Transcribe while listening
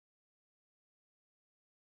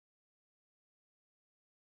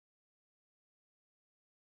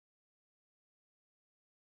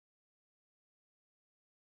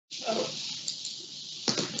Oh.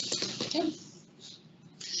 Okay.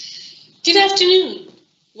 Good afternoon.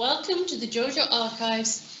 Welcome to the Georgia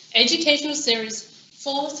Archives Educational Series,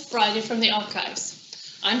 4th Friday from the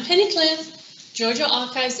Archives. I'm Penny Cliff, Georgia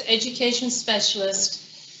Archives Education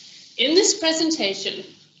Specialist. In this presentation,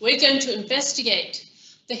 we're going to investigate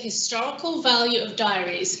the historical value of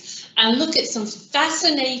diaries and look at some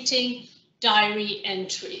fascinating diary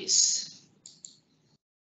entries.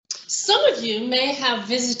 Some of you may have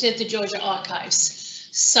visited the Georgia Archives,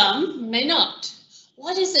 some may not.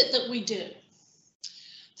 What is it that we do?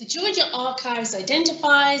 The Georgia Archives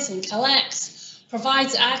identifies and collects,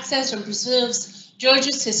 provides access and preserves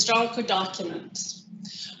Georgia's historical documents.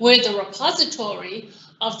 We're the repository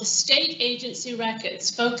of the state agency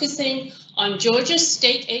records, focusing on Georgia's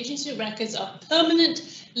state agency records of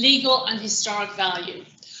permanent, legal, and historic value.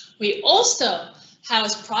 We also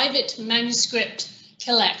house private manuscript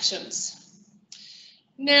collections.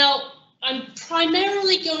 Now, I'm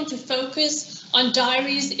primarily going to focus on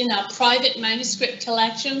diaries in our private manuscript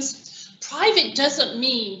collections. Private doesn't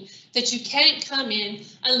mean that you can't come in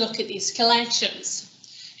and look at these collections.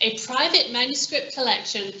 A private manuscript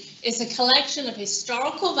collection is a collection of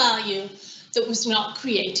historical value that was not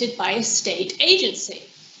created by a state agency.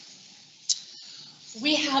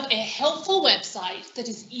 We have a helpful website that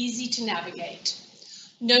is easy to navigate.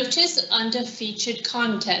 Notice under featured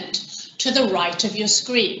content to the right of your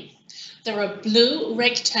screen, there are blue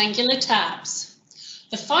rectangular tabs.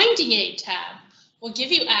 The Finding Aid tab will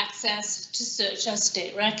give you access to search our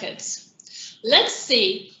state records. Let's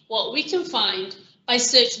see what we can find by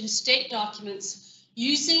searching state documents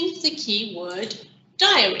using the keyword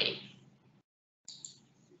diary.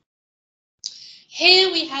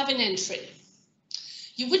 Here we have an entry.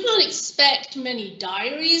 You would not expect many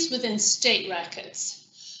diaries within state records,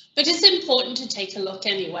 but it's important to take a look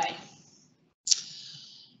anyway.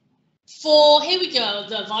 Here we go,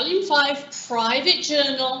 the Volume 5 Private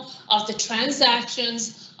Journal of the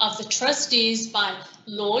Transactions of the Trustees by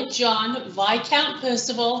Lord John Viscount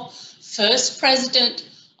Percival, first President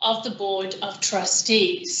of the Board of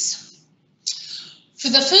Trustees. For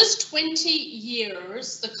the first 20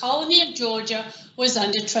 years, the colony of Georgia was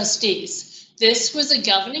under trustees. This was a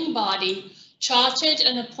governing body chartered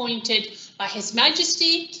and appointed by His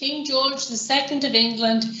Majesty King George II of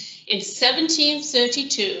England in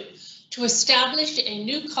 1732 to establish a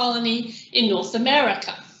new colony in North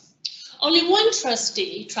America. Only one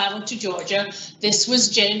trustee traveled to Georgia. This was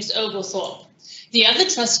James Oglethorpe. The other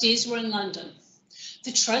trustees were in London.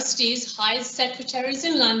 The trustees hired secretaries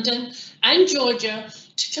in London and Georgia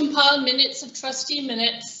to compile minutes of trustee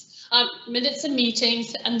minutes and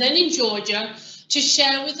meetings, and then in Georgia to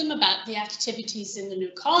share with them about the activities in the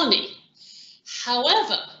new colony.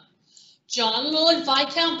 However, John Lord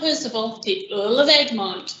Viscount Percival, the Earl of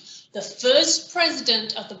Egmont, the first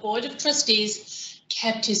president of the Board of Trustees,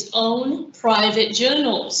 kept his own private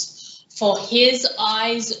journals for his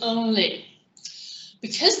eyes only.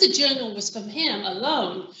 Because the journal was from him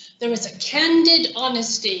alone, there is a candid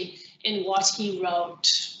honesty in what he wrote.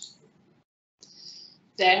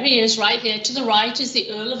 There he is right here. To the right is the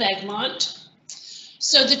Earl of Egmont.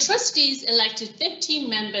 So the trustees elected 15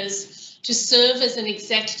 members to serve as an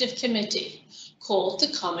executive committee called the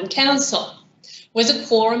Common Council, with a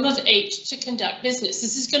quorum of 8 to conduct business.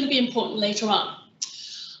 This is going to be important later on.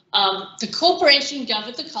 The corporation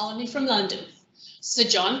governed the colony from London. Sir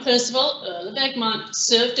John Percival, Earl of Egmont,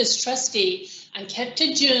 served as trustee and kept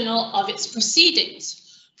a journal of its proceedings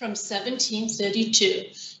from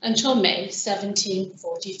 1732 until May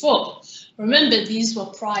 1744. Remember, these were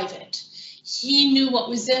private. He knew what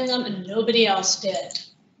was in them and nobody else did.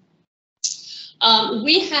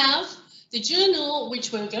 We have the journal,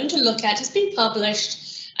 which we're going to look at, has been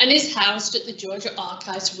published and is housed at the Georgia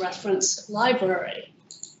Archives Reference Library.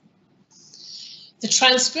 The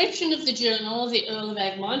transcription of the journal of the Earl of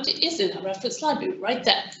Egmont is in the reference library, right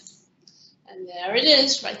there. And there it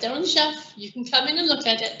is, right there on the shelf. You can come in and look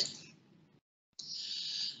at it.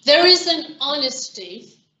 There is an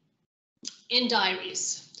honesty in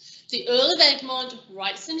diaries. The Earl of Egmont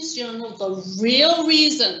writes in his journal the real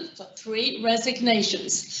reason for 3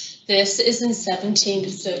 resignations. This is in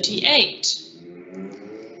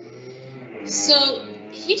 1738. So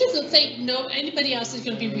he doesn't think anybody else is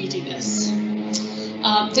going to be reading this.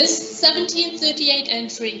 This 1738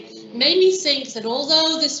 entry made me think that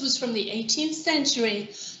although this was from the 18th century,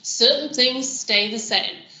 certain things stay the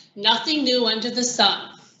same. Nothing new under the sun.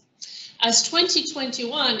 As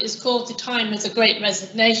 2021 is called the time of the Great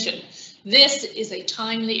Resignation, this is a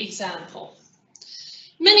timely example.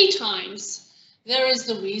 Many times, There is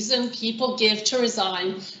the reason people give to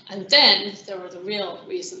resign, and then there are the real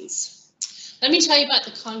reasons. Let me tell you about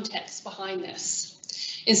the context behind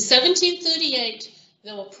this. In 1738,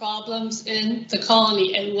 there were problems in the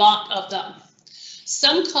colony, a lot of them.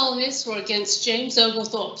 Some colonists were against James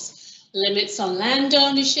Oglethorpe's limits on land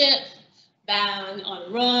ownership, ban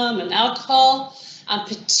on rum and alcohol, and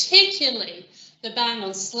particularly the ban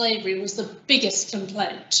on slavery was the biggest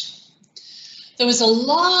complaint. There was a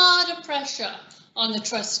lot of pressure on the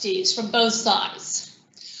trustees from both sides.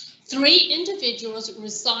 3 individuals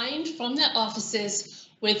resigned from their offices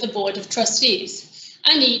with the Board of Trustees,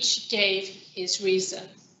 and each gave his reason.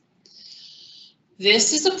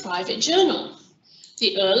 This is a private journal.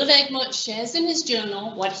 The Earl of Egmont shares in his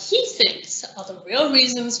journal what he thinks are the real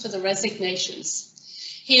reasons for the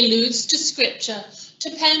resignations. He alludes to scripture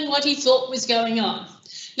to pen what he thought was going on.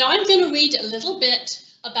 Now I'm going to read a little bit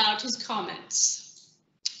about his comments.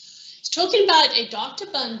 He's talking about a Dr.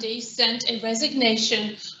 Bundy sent a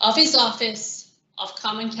resignation of his office of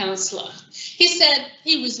Common Councillor. He said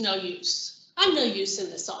he was no use. I'm no use in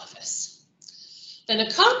this office. Then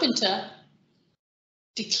a carpenter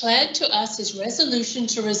declared to us his resolution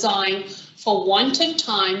to resign for want of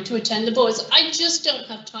time to attend the boards. I just don't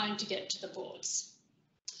have time to get to the boards.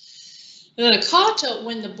 Then a carter,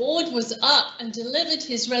 when the board was up and delivered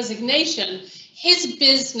his resignation, his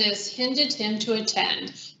business hindered him to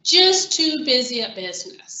attend, just too busy at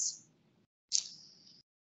business.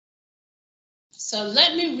 So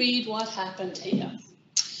let me read what happened here.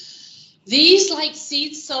 These, like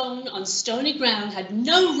seeds sown on stony ground, had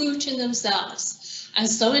no root in themselves, and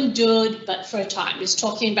so endured but for a time. He's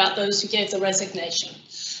talking about those who gave the resignation.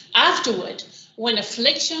 Afterward, when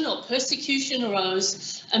affliction or persecution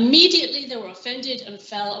arose, immediately they were offended and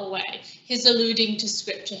fell away. He's alluding to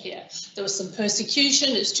scripture here. There was some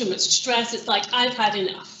persecution, it's too much stress, it's like, I've had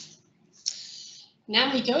enough.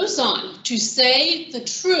 Now he goes on to say the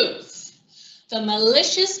truth. The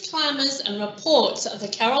malicious clamors and reports of the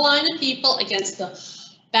Carolina people against the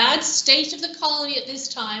bad state of the colony at this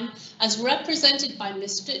time, as represented by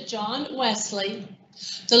Mr. John Wesley,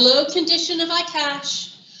 the low condition of our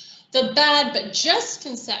cash, the bad but just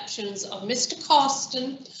conceptions of Mr.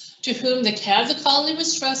 Coston, to whom the care of the colony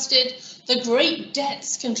was trusted, the great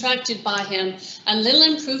debts contracted by him, and little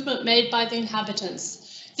improvement made by the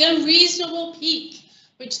inhabitants. The unreasonable pique,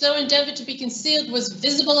 which though endeavoured to be concealed, was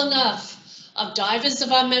visible enough, of divers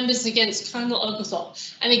of our members against Colonel Oglethorpe,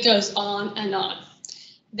 and it goes on and on.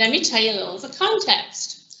 Let me tell you a little of the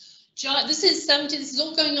context. This is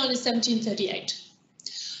all going on in 1738.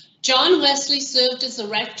 John Wesley served as the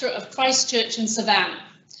rector of Christ Church in Savannah.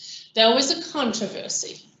 There was a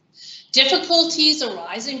controversy. Difficulties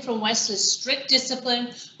arising from Wesley's strict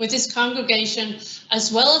discipline with his congregation,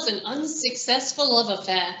 as well as an unsuccessful love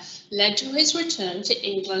affair, led to his return to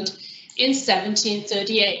England in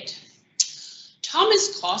 1738.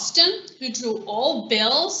 Thomas Coston, who drew all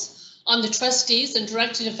bills on the trustees and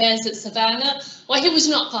directed affairs at Savannah, well, he was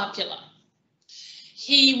not popular.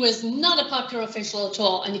 He was not a popular official at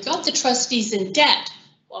all, and he got the trustees in debt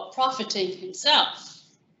while profiting himself.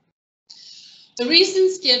 The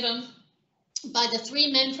reasons given by the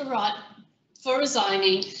 3 men for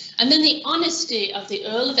resigning, and then the honesty of the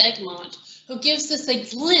Earl of Egmont, who gives us a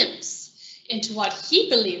glimpse into what he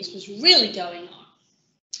believes was really going on.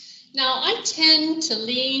 Now, I tend to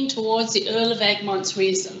lean towards the Earl of Egmont's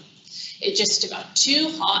reason. It's just about too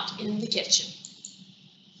hot in the kitchen.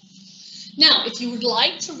 Now, if you would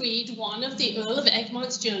like to read one of the Earl of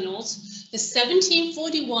Egmont's journals, the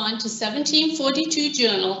 1741 to 1742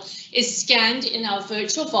 journal is scanned in our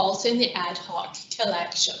virtual vault in the ad hoc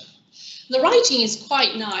collection. The writing is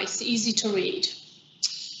quite nice, easy to read.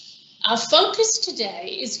 Our focus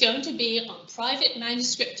today is going to be on private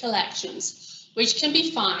manuscript collections, which can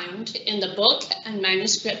be found in the book and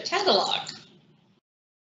manuscript catalogue.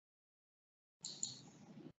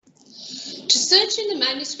 To search in the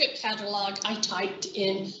manuscript catalogue, I typed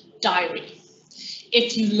in diary.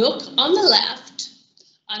 If you look on the left,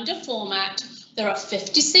 under format, there are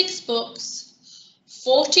 56 books,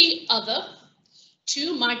 40 other,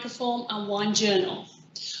 2 microfilm and 1 journal.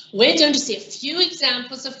 We're going to see a few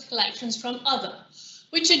examples of collections from other,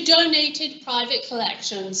 which are donated private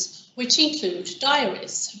collections, which include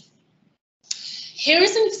diaries. Here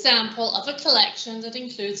is an example of a collection that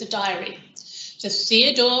includes a diary. The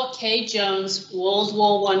Theodore K. Jones World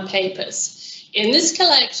War I papers. In this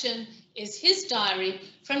collection is his diary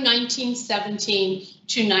from 1917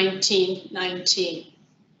 to 1919.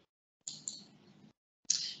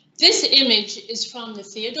 This image is from the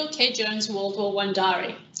Theodore K. Jones World War I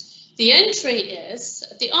diary. The entry is,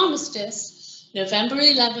 at the armistice, November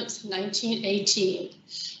 11th, 1918.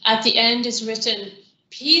 At the end is written,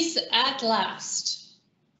 "Peace at last."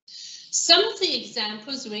 Some of the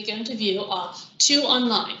examples we're going to view are two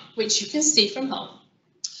online, which you can see from home,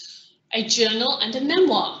 a journal and a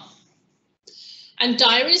memoir, and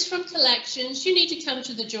diaries from collections you need to come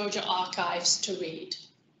to the Georgia Archives to read.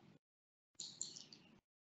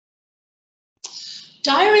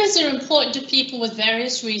 Diaries are important to people with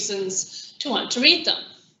various reasons to want to read them.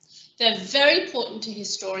 They're very important to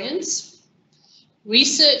historians,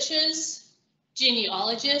 researchers,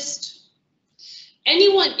 genealogists,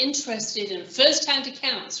 anyone interested in first-hand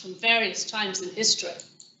accounts from various times in history.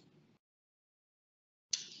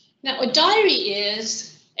 Now, a diary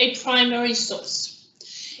is a primary source.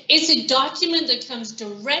 It's a document that comes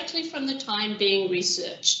directly from the time being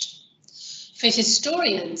researched. For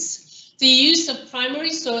historians, the use of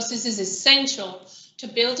primary sources is essential to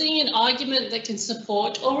building an argument that can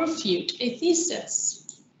support or refute a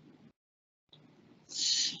thesis.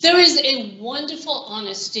 There is a wonderful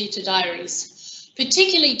honesty to diaries,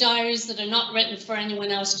 particularly diaries that are not written for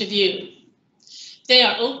anyone else to view. They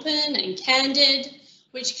are open and candid,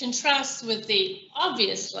 which contrasts with the,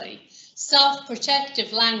 obviously,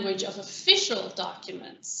 self-protective language of official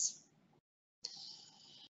documents.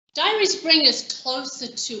 Diaries bring us closer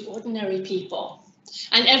to ordinary people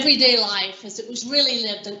and everyday life as it was really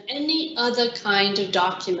lived than any other kind of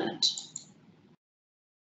document.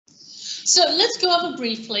 So let's go over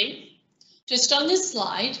briefly, just on this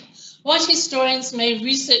slide, what historians may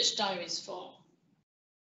research diaries for.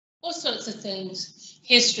 All sorts of things: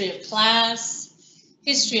 history of class,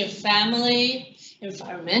 history of family,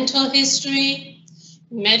 environmental history,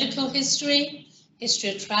 medical history,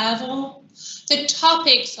 history of travel. The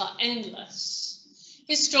topics are endless.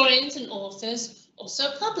 Historians and authors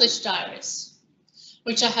also publish diaries,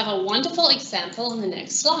 which I have a wonderful example on the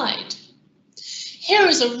next slide. Here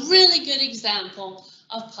is a really good example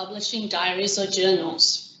of publishing diaries or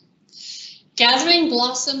journals. Gathering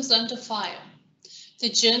Blossoms Under Fire, the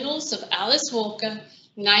journals of Alice Walker,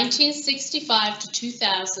 1965 to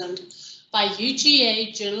 2000, by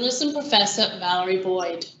UGA journalism professor Valerie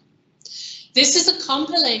Boyd. This is a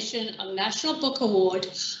compilation of National Book Award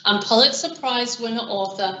and Pulitzer Prize winner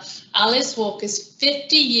author Alice Walker's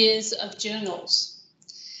 50 years of journals.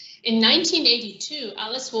 In 1982,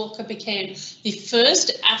 Alice Walker became the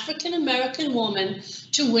first African-American woman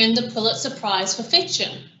to win the Pulitzer Prize for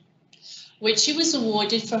fiction, which she was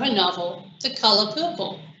awarded for her novel, The Color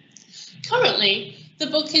Purple. Currently, the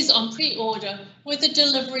book is on pre-order with a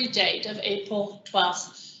delivery date of April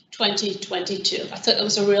 12th, 2022. I thought that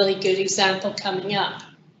was a really good example coming up.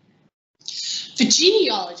 For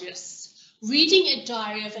genealogists, reading a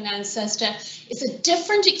diary of an ancestor is a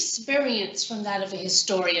different experience from that of a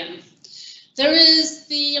historian. There is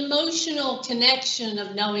the emotional connection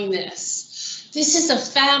of knowing this. This is a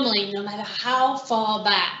family, no matter how far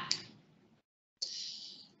back.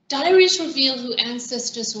 Diaries reveal who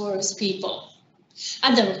ancestors were as people.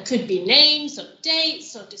 And there could be names or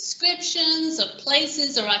dates or descriptions of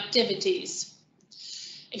places or activities.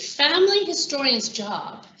 A family historian's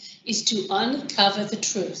job is to uncover the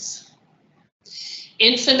truth.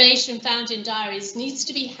 Information found in diaries needs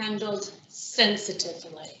to be handled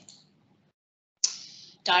sensitively.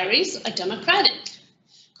 Diaries are democratic.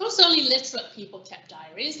 Of course, only literate people kept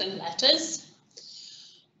diaries and letters.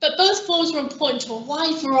 But both forms were important to a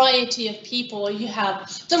wide variety of people. You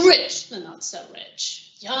have the rich, the not so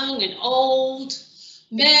rich, young and old,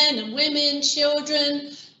 men and women,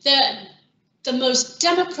 children. They're the most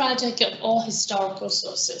democratic of all historical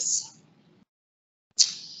sources.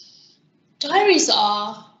 Diaries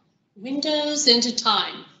are windows into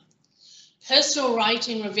time. Personal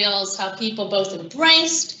writing reveals how people both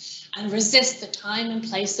embraced and resist the time and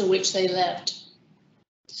place in which they lived.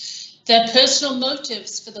 Their personal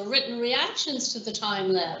motives for the written reactions to the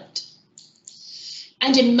time lived,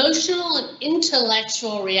 and emotional and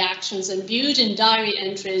intellectual reactions imbued in diary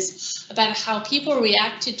entries about how people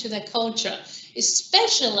reacted to their culture,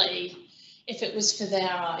 especially if it was for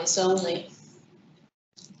their eyes only.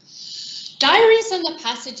 Diaries and the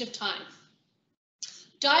passage of time.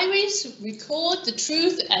 Diaries record the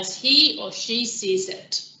truth as he or she sees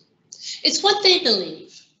it. It's what they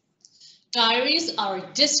believe. Diaries are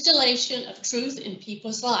a distillation of truth in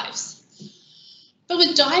people's lives. But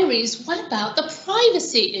with diaries, what about the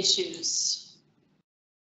privacy issues?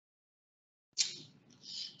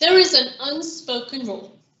 There is an unspoken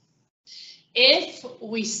rule. If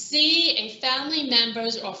we see a family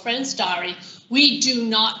member's or friend's diary, we do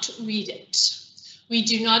not read it. We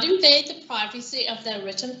do not invade the privacy of their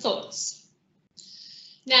written thoughts.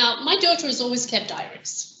 Now, my daughter has always kept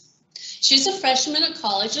diaries. She's a freshman at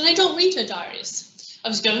college, and I don't read her diaries. I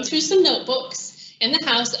was going through some notebooks in the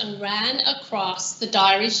house and ran across the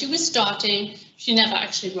diary she was starting. She never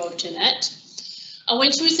actually wrote in it. And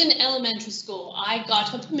when she was in elementary school, I got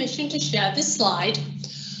her permission to share this slide.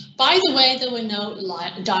 By the way, there were no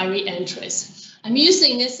diary entries. I'm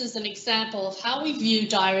using this as an example of how we view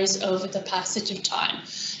diaries over the passage of time.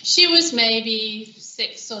 She was maybe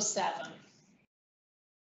 6 or 7.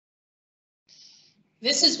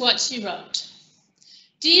 This is what she wrote.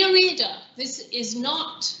 Dear reader,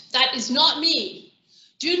 that is not me.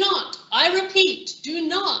 Do not, I repeat, do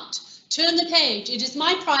not turn the page. It is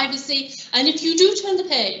my privacy, and if you do turn the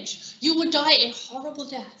page, you will die a horrible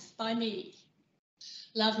death by me.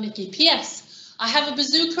 Love, Nikki. P.S. I have a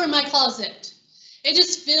bazooka in my closet. It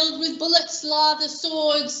is filled with bullets, lather,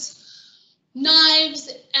 swords, knives,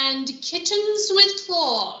 and kittens with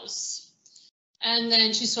claws. And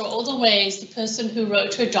then she saw all the ways the person who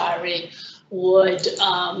wrote her diary would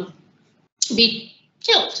be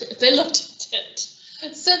killed if they looked at it.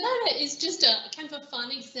 So that is just a kind of a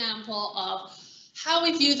fun example of how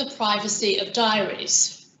we view the privacy of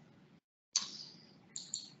diaries.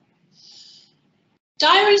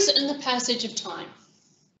 Diaries in the passage of time.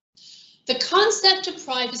 The concept of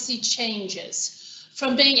privacy changes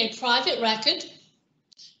from being a private record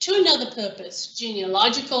to another purpose: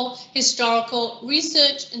 genealogical, historical,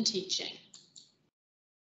 research, and teaching.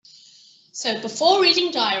 So before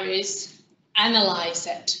reading diaries, analyze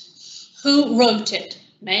it. Who wrote it?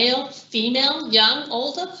 Male, female, young,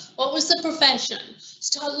 older? What was the profession?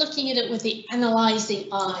 Start looking at it with the analyzing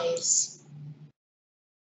eyes.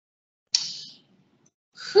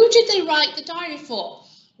 Who did they write the diary for?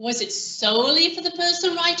 Was it solely for the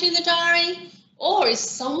person writing the diary? Or is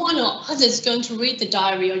someone or others going to read the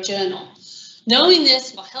diary or journal? Knowing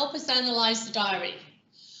this will help us analyze the diary.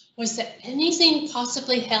 Was there anything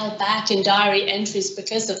possibly held back in diary entries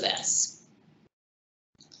because of this?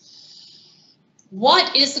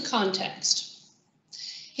 What is the context?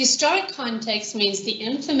 Historic context means the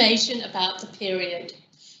information about the period,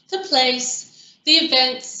 the place, the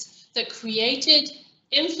events that created,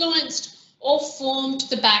 influenced, or formed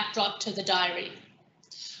the backdrop to the diary.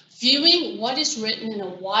 Viewing what is written in a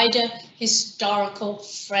wider historical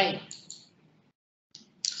frame.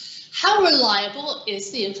 How reliable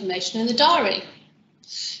is the information in the diary?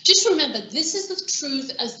 Just remember, this is the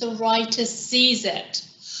truth as the writer sees it.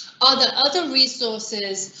 Are there other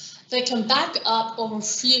resources that can back up or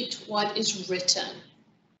refute what is written?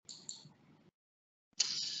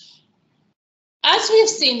 As we have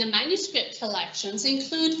seen, the manuscript collections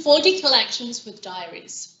include 40 collections with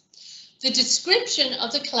diaries. The description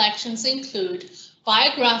of the collections include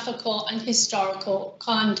biographical and historical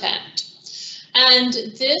content. And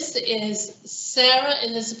this is Sarah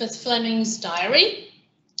Elizabeth Fleming's diary.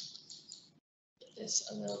 Get this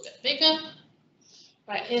a little bit bigger,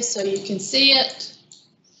 right here so you can see it.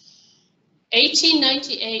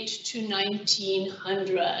 1898 to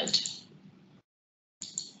 1900.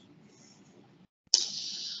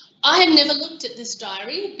 I had never looked at this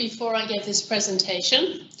diary before I gave this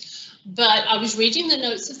presentation, but I was reading the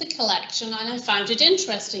notes of the collection and I found it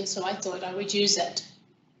interesting, so I thought I would use it.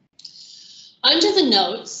 Under the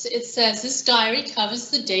notes, it says this diary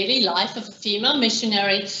covers the daily life of a female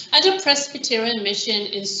missionary at a Presbyterian mission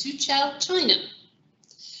in Suzhou, China.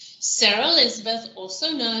 Sarah Elizabeth,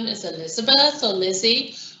 also known as Elizabeth or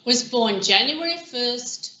Lizzie, was born January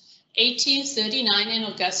 1st, 1839 in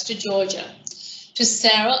Augusta, Georgia, to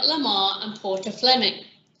Sarah Lamar and Porter Fleming.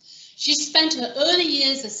 She spent her early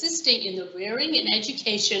years assisting in the rearing and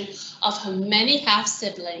education of her many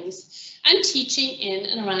half-siblings and teaching in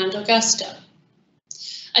and around Augusta.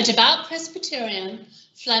 A devout Presbyterian,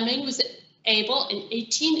 Fleming was able in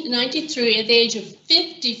 1893, at the age of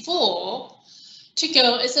 54, to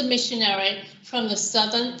go as a missionary from the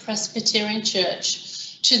Southern Presbyterian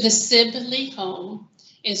Church to the Sibley home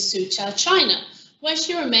in Suzhou, China, where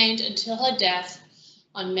she remained until her death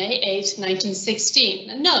on May 8, 1916.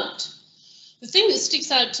 And note, the thing that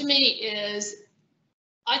sticks out to me is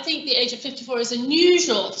I think the age of 54 is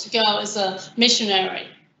unusual to go as a missionary.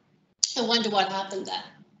 I wonder what happened there.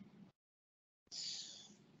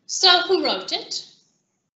 So who wrote it?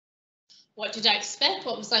 What did I expect?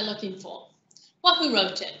 What was I looking for? Well, who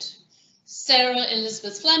wrote it? Sarah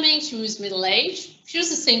Elizabeth Fleming. She was middle-aged. She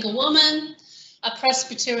was a single woman, a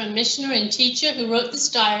Presbyterian missionary and teacher who wrote this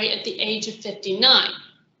diary at the age of 59.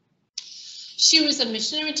 She was a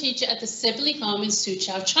missionary teacher at the Sibley home in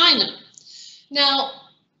Suzhou, China. Now,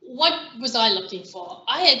 what was I looking for?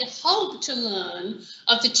 I had hoped to learn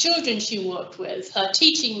of the children she worked with, her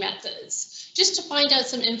teaching methods, just to find out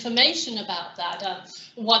some information about that,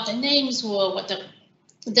 what the names were, what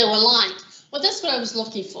they were like. Well, that's what I was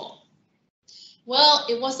looking for. Well,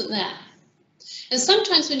 it wasn't there. And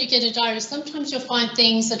sometimes when you get a diary, sometimes you'll find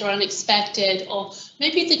things that are unexpected, or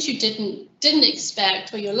maybe that you didn't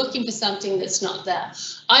expect, or you're looking for something that's not there.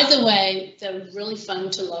 Either way, they're really fun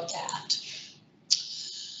to look at.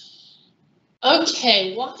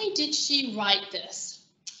 Okay, why did she write this?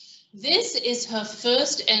 This is her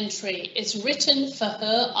first entry. It's written for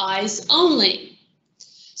her eyes only.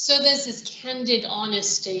 So there's this candid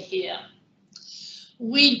honesty here.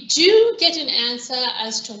 We do get an answer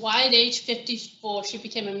as to why at age 54 she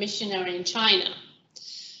became a missionary in China.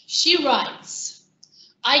 She writes,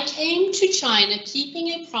 I came to China keeping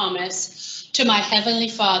a promise to my Heavenly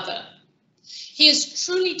Father. He has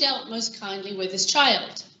truly dealt most kindly with his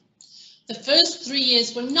child. The first 3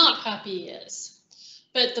 years were not happy years,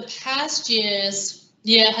 but the past year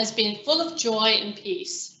has been full of joy and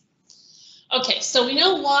peace. Okay, so we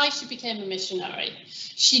know why she became a missionary.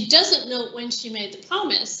 She doesn't know when she made the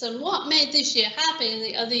promise and what made this year happy and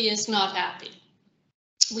the other years not happy.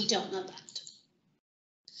 We don't know that.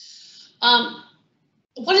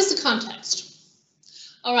 What is the context?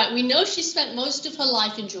 All right, we know she spent most of her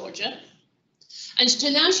life in Georgia,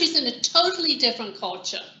 and now she's in a totally different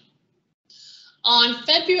culture. On a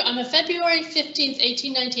February 15th,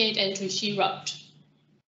 1898 entry, she wrote,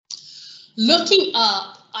 looking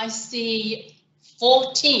up, I see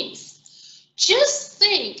 14th. Just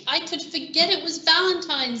think, I could forget it was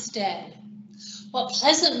Valentine's Day. What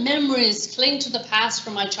pleasant memories cling to the past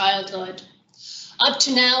from my childhood. Up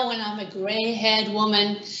to now, when I'm a gray-haired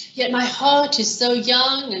woman, yet my heart is so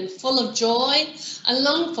young and full of joy, I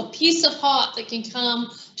long for peace of heart that can come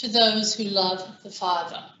to those who love the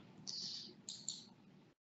Father.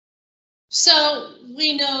 So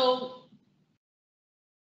we know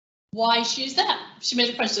why she's there. She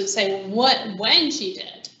made a question saying when she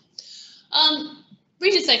did.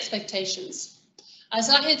 Readers' expectations. As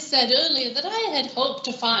I had said earlier, that I had hoped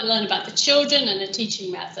to learn about the children and the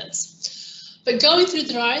teaching methods. But going through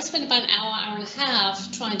the diary, I spent about an hour and a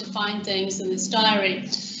half trying to find things in this diary.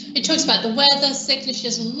 It talks about the weather, sickness, she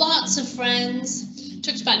has lots of friends. It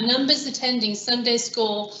talks about numbers attending Sunday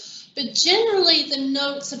school. But generally, the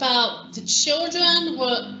notes about the children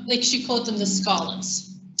were, like she called them, the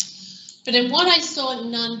scholars. But in what I saw,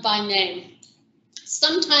 none by name.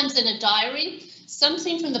 Sometimes in a diary,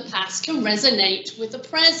 something from the past can resonate with the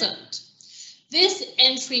present. This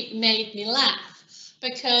entry made me laugh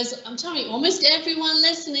because I'm telling you, almost everyone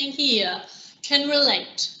listening here can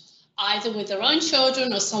relate, either with their own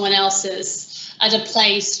children or someone else's, at a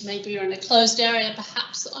place, maybe you're in a closed area,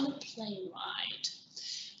 perhaps on a plane ride.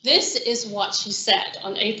 This is what she said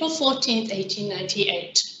on April 14th,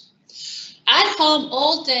 1898. At home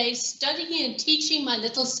all day, studying and teaching my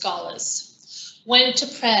little scholars. Went to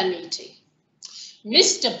prayer meeting.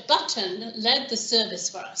 Mr. Button led the service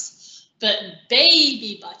for us, but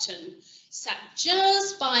Baby Button sat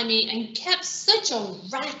just by me and kept such a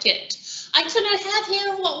racket. I could not have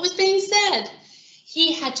heard what was being said.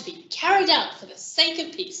 He had to be carried out for the sake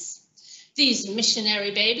of peace. These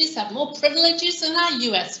missionary babies have more privileges than our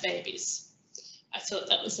US babies. I thought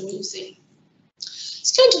that was amusing.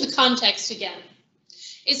 Let's go into the context again.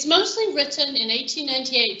 It's mostly written in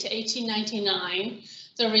 1898 to 1899.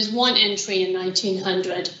 There is one entry in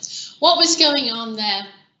 1900. What was going on there?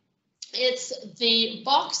 It's the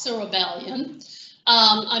Boxer Rebellion,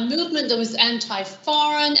 a movement that was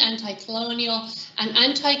anti-foreign, anti-colonial, and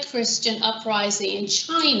anti-Christian uprising in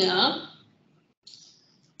China.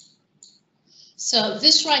 So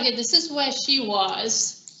this right here, this is where she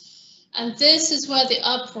was, and this is where the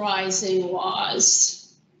uprising was.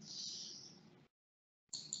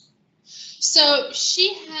 So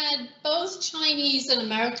she had both Chinese and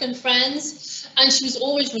American friends, and she was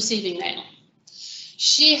always receiving mail.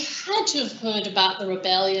 She had to have heard about the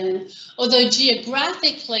rebellion, although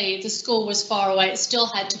geographically the school was far away, it still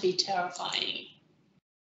had to be terrifying.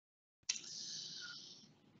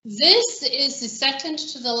 This is the second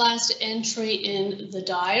to the last entry in the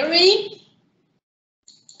diary.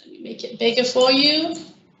 Let me make it bigger for you.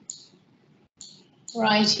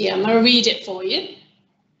 Right here, I'm going to read it for you.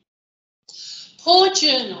 Poor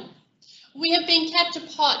journal. We have been kept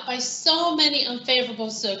apart by so many unfavorable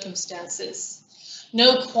circumstances.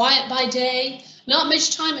 No quiet by day, not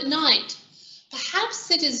much time at night. Perhaps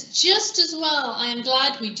it is just as well I am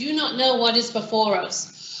glad we do not know what is before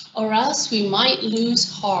us, or else we might lose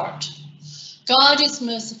heart. God is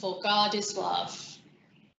merciful, God is love.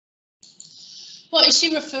 Well, is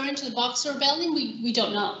she referring to the Boxer Rebellion? We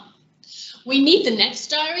don't know. We need the next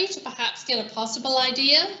diary to perhaps get a possible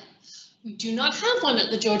idea. We do not have one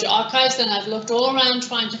at the Georgia Archives, and I've looked all around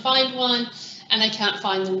trying to find one, and I can't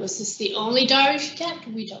find them. Was this the only diary she kept?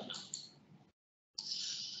 We don't know.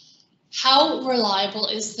 How reliable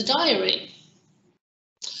is the diary?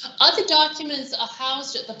 Other documents are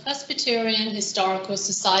housed at the Presbyterian Historical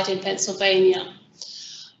Society in Pennsylvania.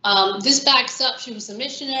 This backs up she was a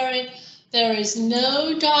missionary. There is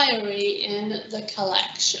no diary in the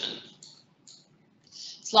collection.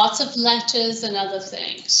 It's lots of letters and other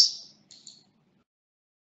things.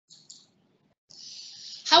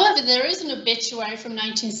 However, there is an obituary from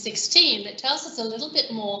 1916 that tells us a little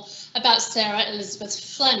bit more about Sarah Elizabeth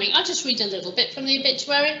Fleming. I'll just read a little bit from the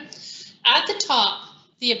obituary. At the top,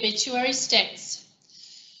 the obituary states,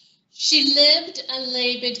 "She lived and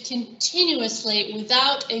labored continuously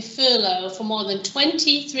without a furlough for more than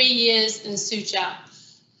 23 years in Suzhou."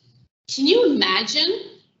 Can you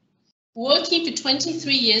imagine working for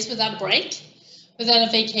 23 years without a break, without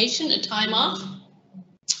a vacation, a time off?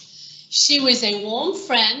 She was a warm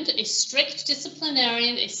friend, a strict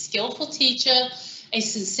disciplinarian, a skillful teacher, a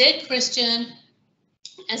sincere Christian,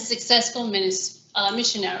 and successful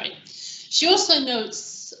missionary.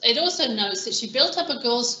 It also notes that she built up a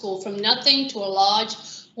girls' school from nothing to a large,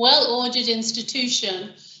 well-ordered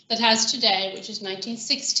institution that has today, which is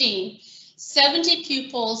 1916, 70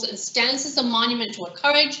 pupils, and stands as a monument to her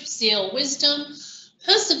courage, zeal, wisdom,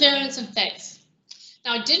 perseverance, and faith.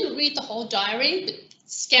 Now, I didn't read the whole diary, but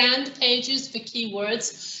scanned pages for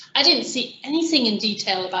keywords. I didn't see anything in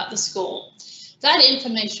detail about the school. That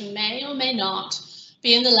information may or may not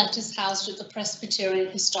be in the letters housed at the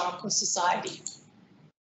Presbyterian Historical Society.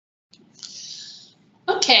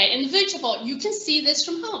 Okay, in the virtual vault, you can see this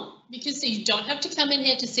from home because you don't have to come in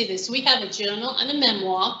here to see this. We have a journal and a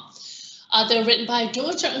memoir. They're written by a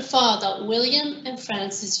daughter and father, William and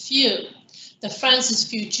Frances Few. The Frances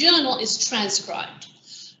Few journal is transcribed.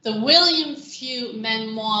 The William Few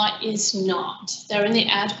memoir is not. They're in the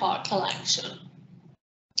ad hoc collection.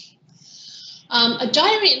 A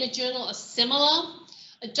diary and a journal are similar.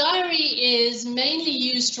 A diary is mainly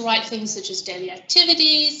used to write things such as daily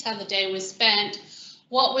activities, how the day was spent,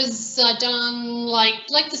 what was done,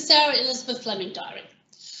 like the Sarah Elizabeth Fleming diary.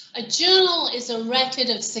 A journal is a record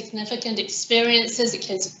of significant experiences. It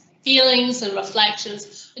carries feelings and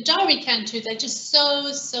reflections. A diary can too. They're just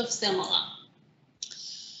so similar.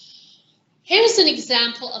 Here's an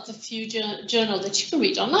example of the Few journal that you can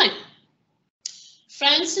read online.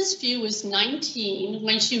 Frances Few was 19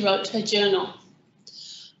 when she wrote her journal.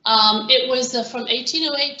 It was from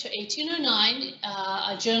 1808 to 1809,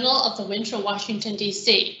 a journal of the winter of Washington,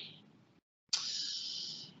 D.C.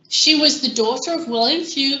 She was the daughter of William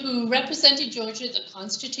Few, who represented Georgia at the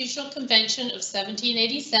Constitutional Convention of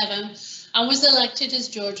 1787 and was elected as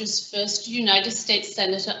Georgia's first United States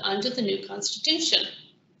Senator under the new Constitution.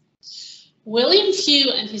 William Few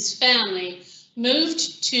and his family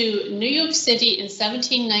moved to New York City in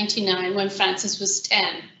 1799 when Frances was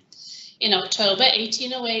 10. In October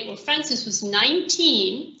 1808, when Frances was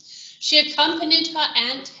 19, she accompanied her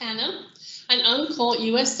Aunt Hannah and Uncle,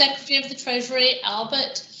 U.S. Secretary of the Treasury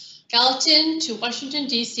Albert Gallatin, to Washington,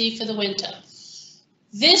 D.C. for the winter.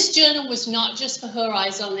 This journal was not just for her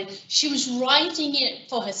eyes only. She was writing it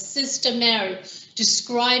for her sister Mary,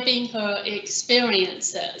 describing her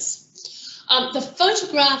experiences. The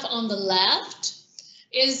photograph on the left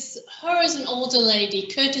is her as an older lady,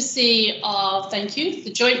 courtesy of, thank you,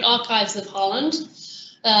 the Joint Archives of Holland.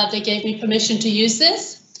 They gave me permission to use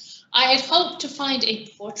this. I had hoped to find a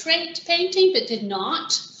portrait painting, but did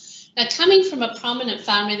not. Now, coming from a prominent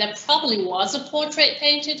family, there probably was a portrait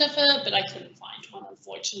painted of her, but I couldn't find one,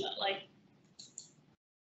 unfortunately.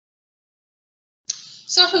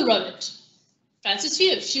 So who wrote it? Frances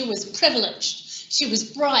Few. She was privileged. She was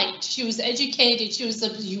bright, she was educated,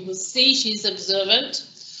 you will see she's observant,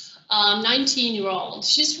 19-year-old.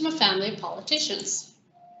 She's from a family of politicians.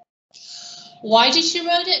 Why did she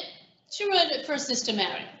write it? She wrote it for her sister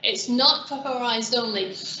Mary. It's not for her eyes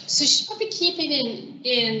only. So she's probably keeping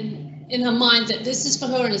in her mind that this is for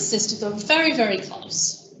her and her sister. They're very, very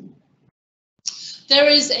close. There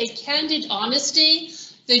is a candid honesty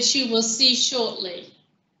that you will see shortly.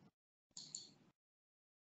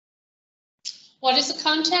 What is the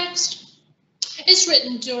context? It's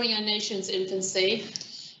written during our nation's infancy.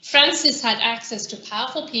 Frances had access to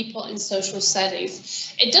powerful people in social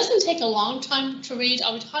settings. It doesn't take a long time to read.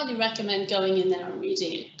 I would highly recommend going in there and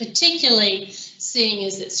reading it, particularly seeing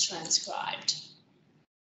as it's transcribed.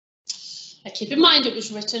 Now keep in mind it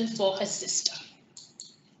was written for her sister.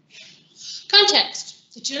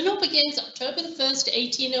 Context. The journal begins October the 1st,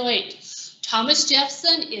 1808. Thomas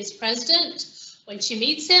Jefferson is president. When she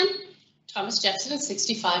meets him, Thomas Jefferson is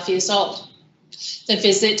 65 years old. The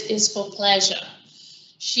visit is for pleasure.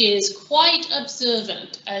 She is quite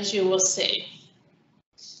observant, as you will see.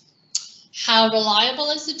 How reliable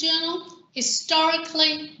is the journal?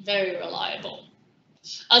 Historically, very reliable.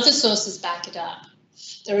 Other sources back it up.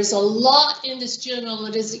 There is a lot in this journal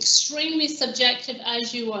that is extremely subjective,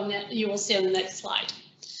 as you will see on the next slide.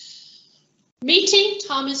 Meeting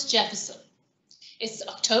Thomas Jefferson. It's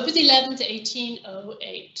October the 11th,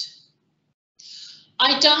 1808.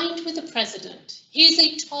 I dined with the president. He is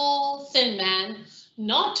a tall, thin man,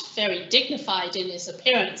 not very dignified in his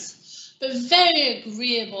appearance, but very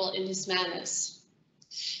agreeable in his manners.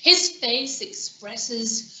 His face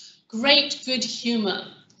expresses great good humor.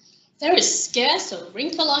 There is scarce a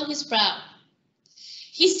wrinkle on his brow.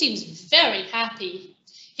 He seems very happy.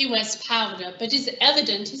 He wears powder, but it is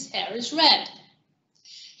evident his hair is red.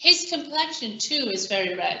 His complexion, too, is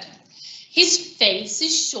very red. His face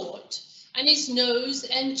is short, and his nose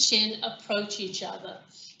and chin approach each other.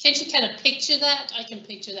 Can't you kind of picture that? I can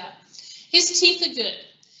picture that. His teeth are good.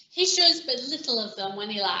 He shows but little of them when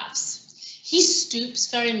he laughs. He stoops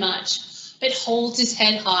very much, but holds his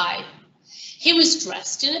head high. He was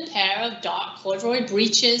dressed in a pair of dark corduroy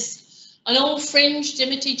breeches, an old fringed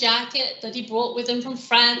dimity jacket that he brought with him from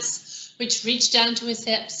France, which reached down to his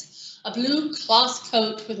hips, a blue cloth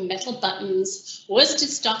coat with metal buttons, worsted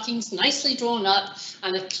stockings nicely drawn up,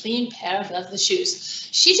 and a clean pair of leather shoes.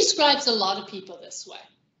 She describes a lot of people this way.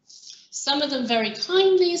 Some of them very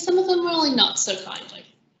kindly, some of them really not so kindly.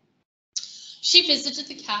 She visited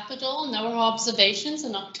the Capitol, and there were observations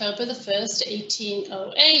on October the 1st,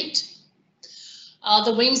 1808.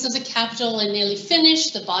 The wings of the Capitol are nearly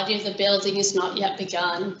finished. The body of the building is not yet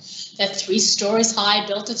begun. They're 3 stories high,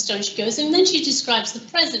 built of stone. She goes in, and then she describes the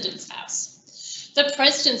president's house. The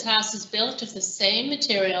president's house is built of the same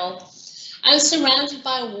material and surrounded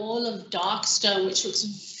by a wall of dark stone, which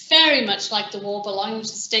looks very much like the wall belonging to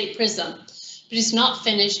the state prison, but is not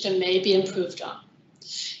finished and may be improved on.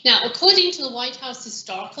 Now, according to the White House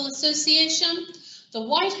Historical Association, the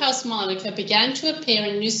White House moniker began to appear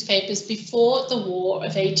in newspapers before the War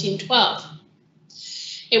of 1812.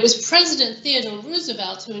 It was President Theodore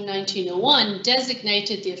Roosevelt who in 1901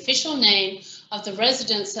 designated the official name of the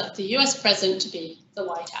residence of the US President to be the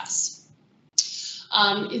White House.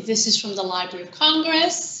 This is from the Library of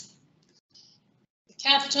Congress, the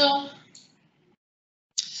Capitol.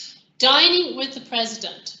 Dining with the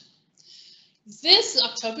President. This is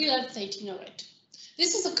October 11th, 1808.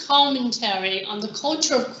 This is a commentary on the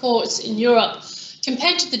culture of courts in Europe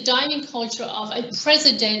compared to the dining culture of a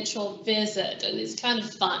presidential visit, and it's kind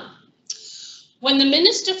of fun. When the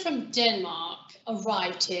minister from Denmark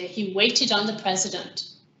arrived here, he waited on the president.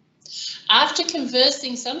 After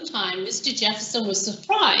conversing some time, Mr. Jefferson was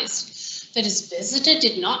surprised that his visitor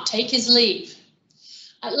did not take his leave.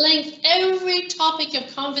 At length, every topic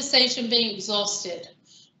of conversation being exhausted,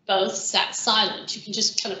 both sat silent. You can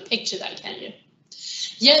just kind of picture that, can't you?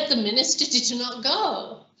 Yet the minister did not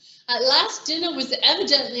go. At last, dinner was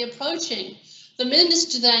evidently approaching. The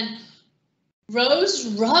minister then rose,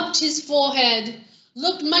 rubbed his forehead,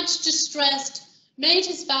 looked much distressed, made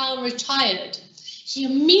his bow, and retired. He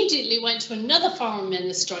immediately went to another foreign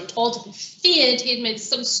minister and told him he feared he had made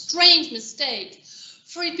some strange mistake,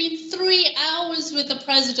 for he'd been 3 hours with the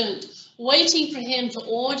president, waiting for him to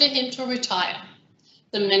order him to retire.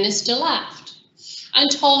 The minister laughed and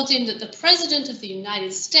told him that the President of the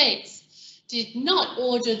United States did not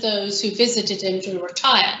order those who visited him to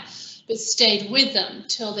retire, but stayed with them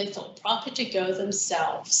till they thought proper to go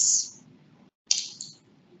themselves.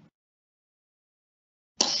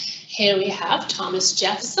 Here we have Thomas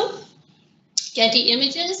Jefferson. Getty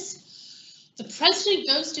Images. The president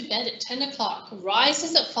goes to bed at 10 o'clock,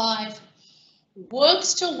 rises at 5,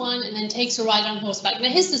 works till 1, and then takes a ride on horseback. Now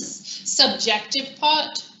here's the subjective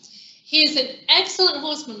part. He is an excellent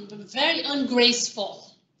horseman, but very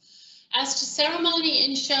ungraceful. As to ceremony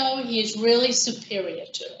and show, he is really superior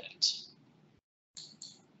to it.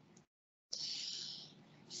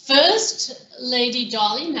 First Lady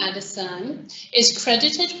Dolley Madison is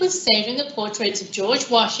credited with saving the portraits of George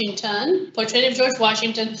Washington, portrait of George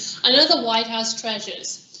Washington, and other White House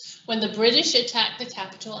treasures when the British attacked the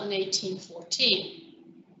Capitol in 1814.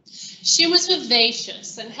 She was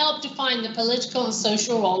vivacious and helped define the political and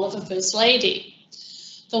social role of a First Lady.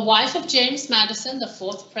 The wife of James Madison, the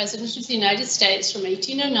 4th President of the United States from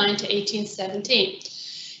 1809 to 1817.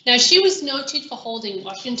 Now, she was noted for holding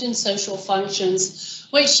Washington social functions,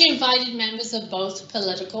 which she invited members of both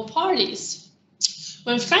political parties.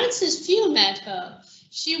 When Francis Few met her,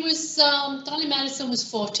 Dolley Madison was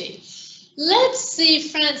 40. Let's see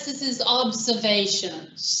Frances's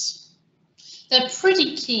observations. They're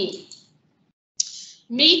pretty keen.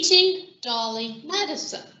 Meeting Dolley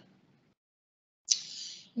Madison.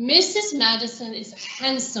 Mrs. Madison is a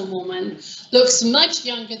handsome woman, looks much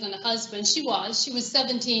younger than her husband. She was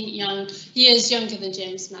 17 years younger than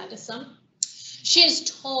James Madison. She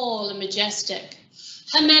is tall and majestic.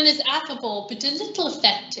 Her manners affable, but a little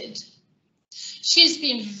affected. She has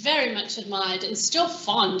been very much admired and still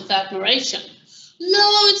fond of admiration.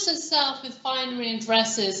 Loads herself with finery and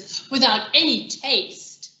dresses without any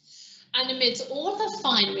taste. And amidst all her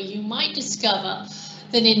finery, you might discover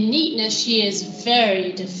that in neatness she is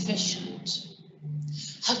very deficient.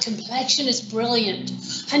 Her complexion is brilliant.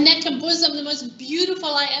 Her neck and bosom the most beautiful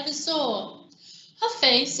I ever saw. Her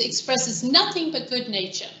face expresses nothing but good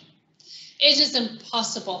nature. It is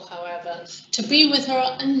impossible, however, to be with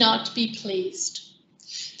her and not be pleased.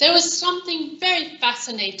 There was something very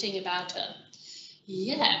fascinating about her.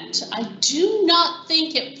 Yet, I do not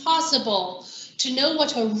think it possible to know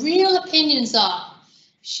what her real opinions are.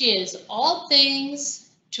 She is all things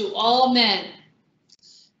to all men.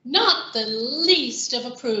 Not the least of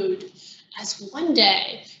a prude, as one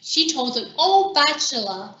day she told an old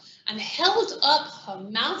bachelor and held up her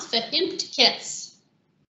mouth for him to kiss.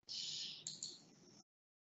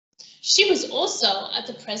 She was also at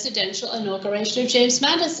the presidential inauguration of James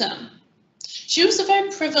Madison. She was a very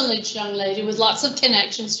privileged young lady with lots of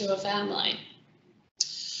connections to her family.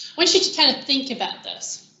 I want you to kind of think about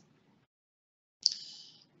this.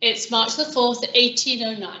 It's March the 4th,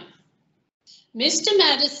 1809. Mr.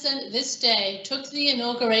 Madison this day took the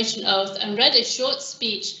inauguration oath and read a short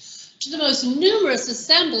speech to the most numerous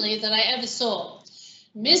assembly that I ever saw.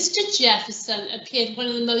 Mr. Jefferson appeared one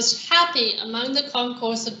of the most happy among the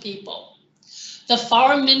concourse of people. The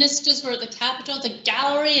foreign ministers were at the Capitol, the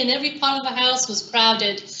gallery in every part of the house was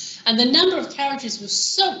crowded, and the number of carriages was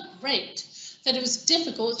so great that it was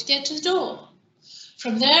difficult to get to the door.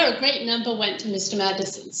 From there, a great number went to Mr.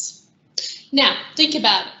 Madison's. Now, think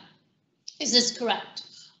about it. Is this correct?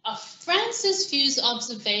 Are Francis Few's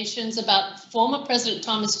observations about former President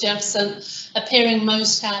Thomas Jefferson appearing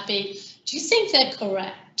most happy, do you think they're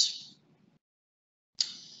correct?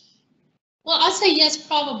 Well, I'd say yes,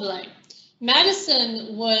 probably.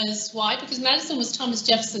 Madison was, why? Because Madison was Thomas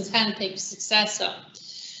Jefferson's handpicked successor.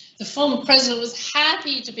 The former president was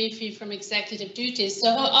happy to be free from executive duties,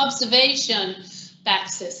 so her observation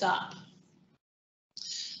backs this up.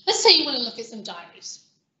 Let's say you want to look at some diaries.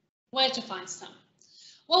 Where to find some?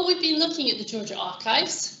 Well, we've been looking at the Georgia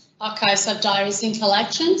Archives. Archives have diaries in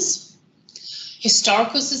collections.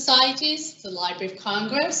 Historical societies, the Library of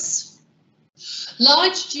Congress,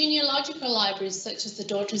 large genealogical libraries such as the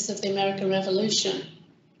Daughters of the American Revolution.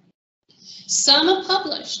 Some are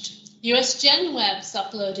published. US GenWeb's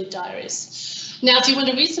uploaded diaries. Now, if you want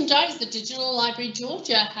to read some diaries, the Digital Library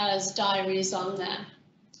Georgia has diaries on there.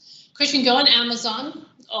 Of course, you can go on Amazon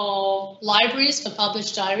or libraries for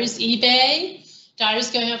published diaries, eBay, diaries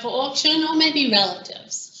going up for auction, or maybe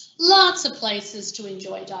relatives. Lots of places to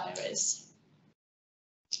enjoy diaries.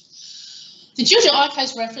 The Georgia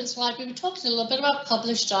Archives Reference Library, we talked a little bit about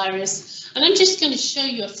published diaries, and I'm just going to show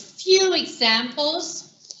you a few examples.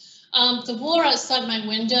 The war outside my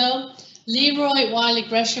window, Leroy Wiley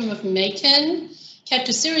Gresham of Macon kept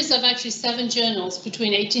a series of actually 7 journals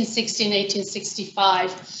between 1860 and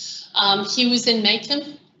 1865. He was in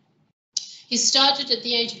Macon. He started at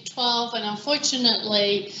the age of 12, and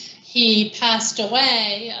unfortunately, he passed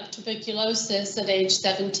away of tuberculosis at age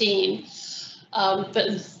 17.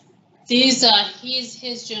 But these are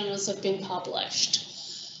his journals have been published.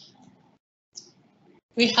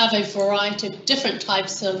 We have a variety of different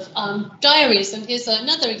types of diaries, and here's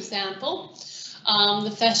another example.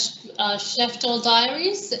 The Sheftel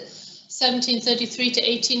Diaries, 1733 to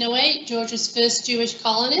 1808, Georgia's first Jewish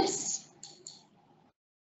colonists.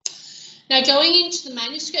 Now, going into the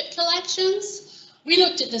manuscript collections, we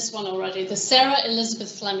looked at this one already, the Sarah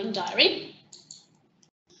Elizabeth Fleming Diary.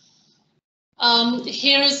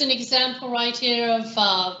 Here is an example right here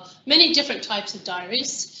of many different types of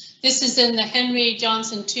diaries. This is in the Henry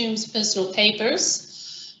Johnson Toombs personal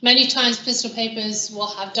papers. Many times personal papers will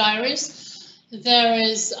have diaries. There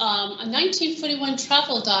is a 1941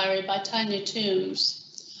 travel diary by Tanya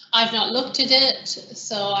Toombs. I've not looked at it,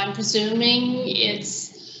 so I'm presuming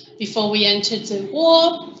it's before we entered the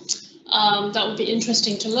war. That would be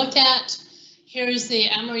interesting to look at. Here is the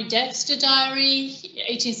Amory Dexter diary,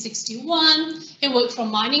 1861. He worked for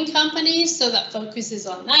mining companies, so that focuses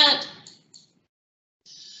on that.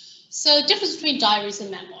 So difference between diaries and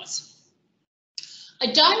memoirs.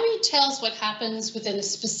 A diary tells what happens within a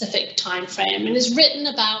specific time frame and is written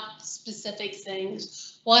about specific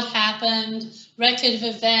things, what happened, record of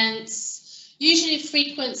events, usually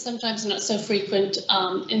frequent, sometimes not so frequent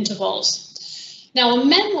intervals. Now, a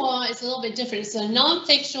memoir is a little bit different. It's a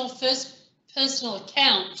non-fictional first personal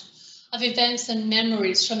account of events and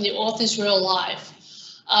memories from the author's real life.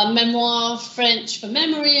 Memoir, French for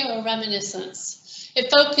memory or reminiscence.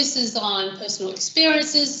 It focuses on personal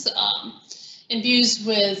experiences, imbued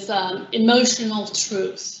with emotional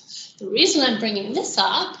truth. The reason I'm bringing this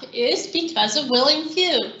up is because of William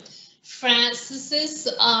Few, Frances's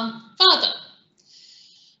father.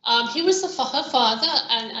 He was her father,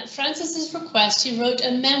 and at Frances's request, he wrote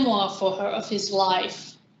a memoir for her of his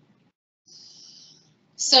life.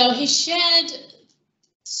 So he shared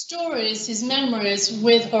stories, his memories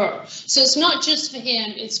with her. So it's not just for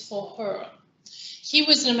him, it's for her. He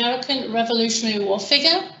was an American Revolutionary War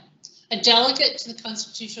figure, a delegate to the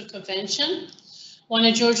Constitutional Convention, one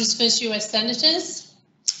of Georgia's first US senators.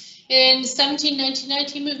 In 1799,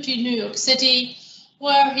 he moved to New York City,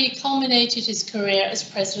 where he culminated his career as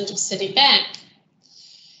president of Citibank.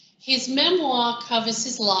 His memoir covers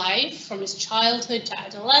his life from his childhood to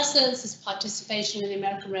adolescence, his participation in the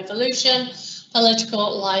American Revolution,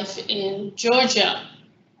 political life in Georgia.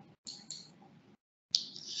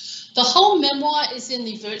 The whole memoir is in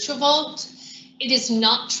the virtual vault. It is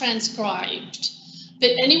not transcribed,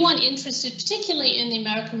 but anyone interested particularly in the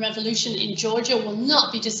American Revolution in Georgia will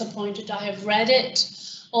not be disappointed. I have read it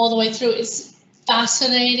all the way through. It's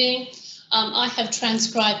fascinating. I have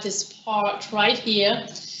transcribed this part right here.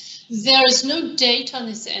 There is no date on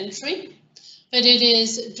this entry, but it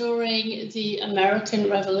is during the American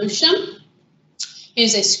Revolution.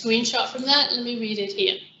 Here's a screenshot from that. Let me read it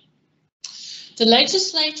here. The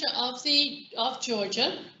legislature of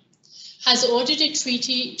Georgia has ordered a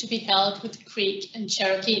treaty to be held with the Creek and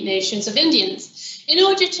Cherokee nations of Indians in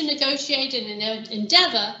order to negotiate an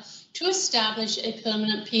endeavor to establish a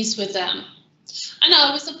permanent peace with them. And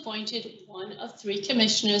I was appointed one of 3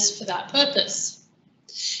 commissioners for that purpose.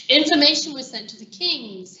 Information was sent to the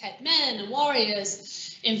kings, headmen, and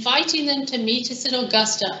warriors, inviting them to meet us at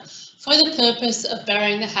Augusta for the purpose of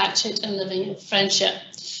burying the hatchet and living in friendship.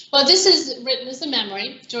 Well, this is written as a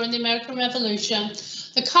memory during the American Revolution.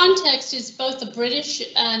 The context is both the British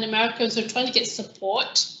and Americans were trying to get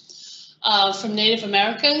support from Native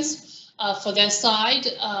Americans for their side.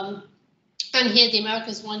 And here the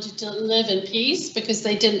Americans wanted to live in peace because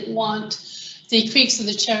they didn't want the Creeks and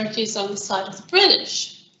the Cherokees on the side of the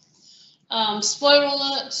British. Spoiler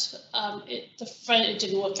alert, it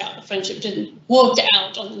didn't work out. The friendship didn't work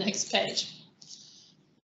out on the next page.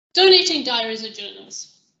 Donating diaries or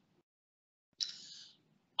journals.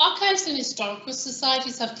 Archives and historical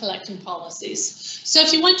societies have collecting policies. So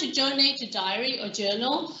if you want to donate a diary or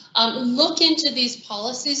journal, look into these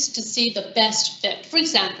policies to see the best fit. For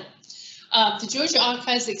example, the Georgia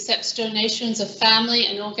Archives accepts donations of family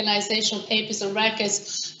and organizational papers and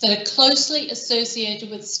records that are closely associated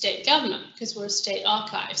with state government, because we're state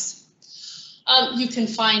archives. You can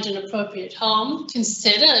find an appropriate home.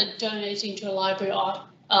 Consider donating to a library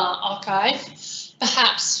archive.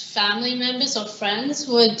 Perhaps family members or friends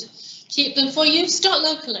would keep them for you. Start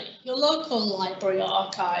locally, your local library or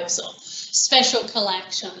archives or special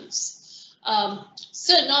collections.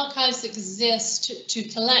 Certain archives exist to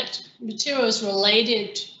collect materials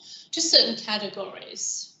related to certain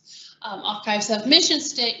categories. Archives have mission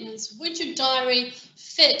statements. Would your diary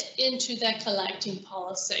fit into their collecting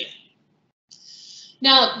policy?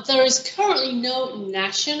 Now, there is currently no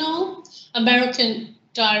national American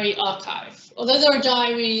diary archive, although there are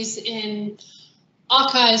diaries in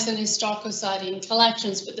archives and historical society and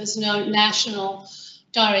collections, but there's no national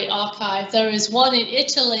diary archive. There is one in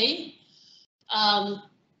Italy,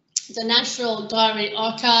 the National Diary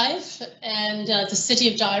Archive, and the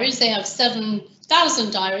City of Diaries. They have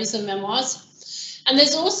 7,000 diaries and memoirs. And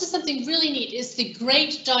there's also something really neat, is the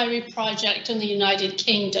Great Diary Project in the United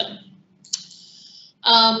Kingdom.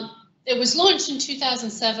 It was launched in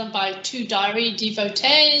 2007 by 2 diary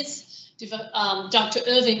devotees, Dr.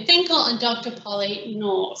 Irving Finkel and Dr. Polly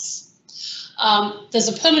North. There's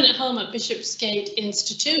a permanent home at Bishopsgate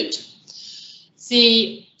Institute.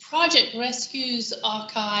 The project rescues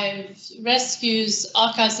archives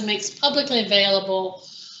and makes publicly available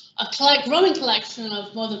a growing collection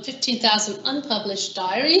of more than 15,000 unpublished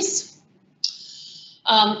diaries.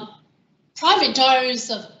 Private diaries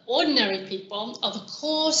of ordinary people are the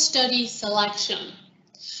core study selection.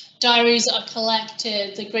 Diaries are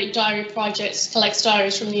collected, the Great Diary Project collects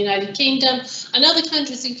diaries from the United Kingdom and other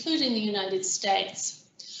countries, including the United States.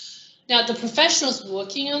 Now, the professionals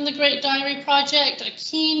working on the Great Diary Project are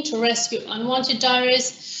keen to rescue unwanted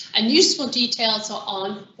diaries, and useful details are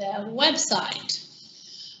on their website.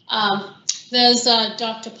 There's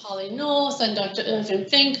Dr. Polly North and Dr. Irvin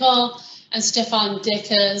Finkel and Stefan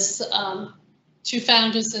Dickers, two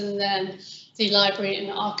founders, and then the library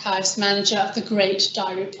and archives manager of the Great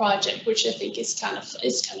Diary Project, which I think is kind of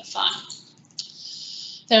fun.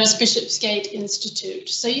 There's Bishopsgate Institute,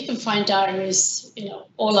 so you can find diaries, you know,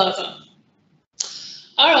 all over.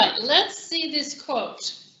 All right, let's see this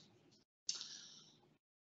quote.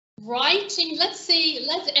 Writing, let's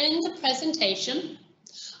end the presentation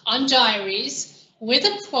on diaries with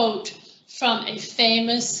a quote from a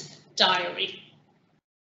famous diary.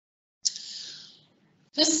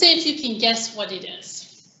 Let's see if you can guess what it is.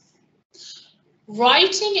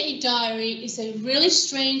 Writing a diary is a really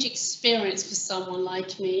strange experience for someone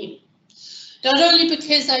like me. Not only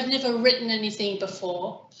because I've never written anything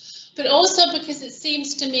before, but also because it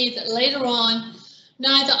seems to me that later on,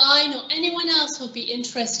 neither I nor anyone else will be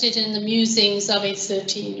interested in the musings of a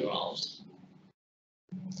 13-year-old.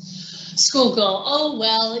 Schoolgirl, oh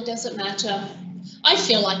well, it doesn't matter. I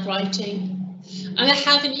feel like writing. And I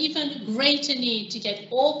have an even greater need to get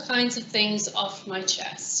all kinds of things off my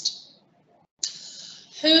chest.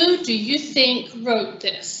 Who do you think wrote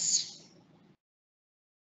this?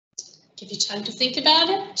 Give you time to think about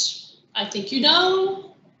it. I think you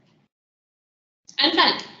know. Anne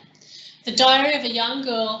Frank. The Diary of a Young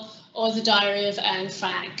Girl or The Diary of Anne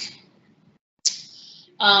Frank.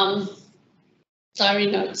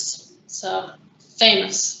 Diary notes, so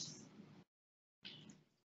famous.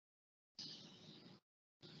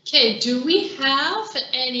 Okay, do we have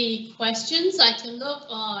any questions? I can look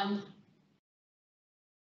on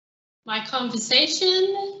my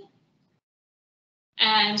conversation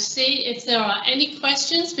and see if there are any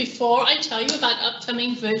questions before I tell you about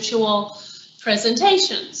upcoming virtual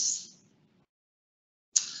presentations.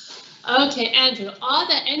 Okay, Andrew, are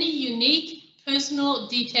there any unique personal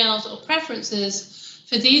details or preferences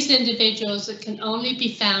for these individuals that can only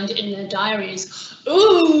be found in their diaries?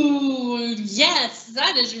 Ooh, yes,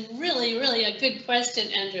 that is really, really a good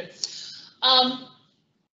question, Andrew.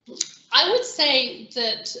 I would say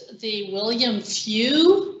that the William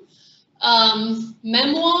Few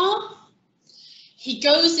memoir, he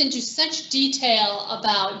goes into such detail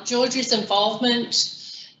about Georgia's involvement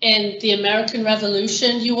in the American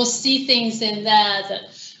Revolution. You will see things in there that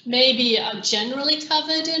maybe are generally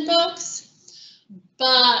covered in books,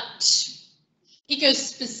 but he goes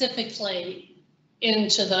specifically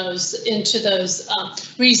into those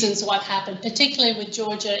reasons what happened, particularly with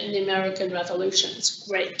Georgia in the American Revolution. It's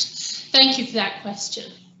great. Thank you for that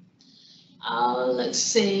question. Let's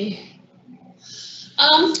see.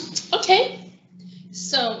 Okay,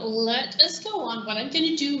 so let us go on. What I'm going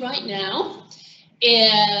to do right now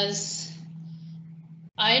is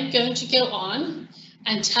I'm going to go on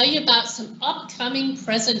and tell you about some upcoming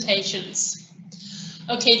presentations.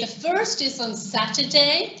 Okay, the first is on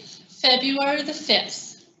Saturday, February the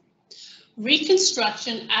 5th,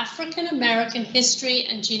 Reconstruction African American History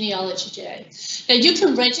and Genealogy Day. Now you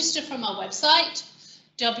can register from our website,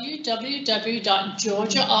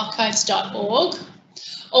 www.georgiaarchives.org,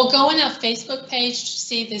 or go on our Facebook page to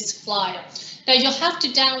see this flyer. Now you'll have to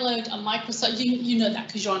download a Microsoft, you know that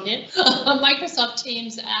because you're on here, a Microsoft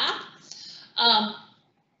Teams app.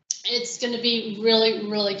 It's going to be really,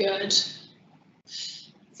 really good.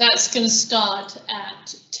 That's going to start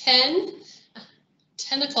at 10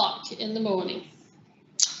 o'clock in the morning.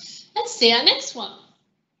 Let's see our next one.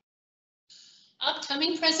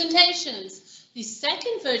 Upcoming presentations. The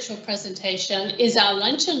second virtual presentation is our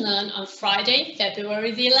Lunch and Learn on Friday,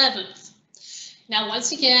 February the 11th. Now,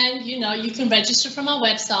 once again, you know, you can register from our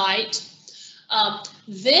website.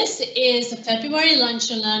 This is a February Lunch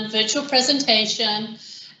and Learn virtual presentation.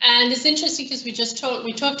 And it's interesting because we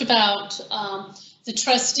talked about the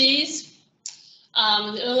trustees,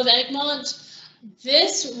 the Earl of Egmont.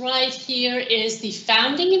 This right here is the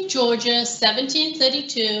founding of Georgia,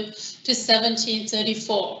 1732 to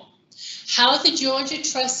 1734. How the Georgia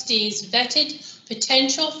trustees vetted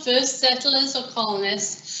potential first settlers or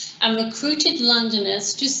colonists and recruited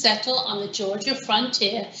Londoners to settle on the Georgia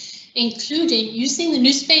frontier, including using the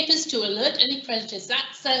newspapers to alert any predators. That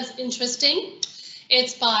sounds interesting.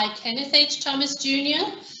 It's by Kenneth H. Thomas Jr.,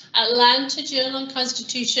 Atlanta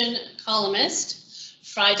Journal-Constitution columnist,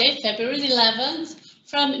 Friday, February 11th,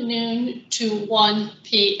 from noon to 1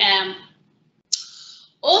 p.m.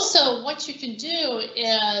 Also, what you can do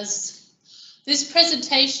is these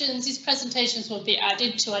presentations will be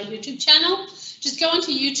added to our YouTube channel. Just go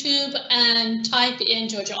onto YouTube and type in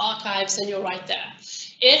Georgia Archives and you're right there.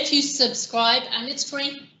 If you subscribe, and it's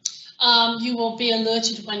free, you will be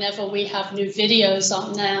alerted whenever we have new videos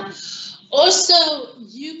on there. Also,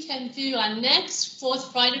 you can view our next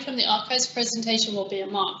fourth Friday from the Archives presentation will be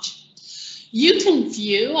in March. You can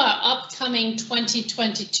view our upcoming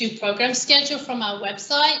 2022 program schedule from our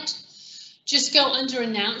website. Just go under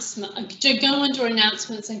announcements and click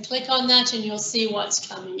on that and you'll see what's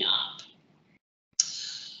coming up.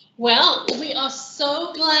 Well, we are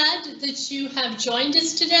so glad that you have joined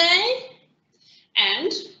us today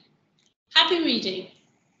and happy reading.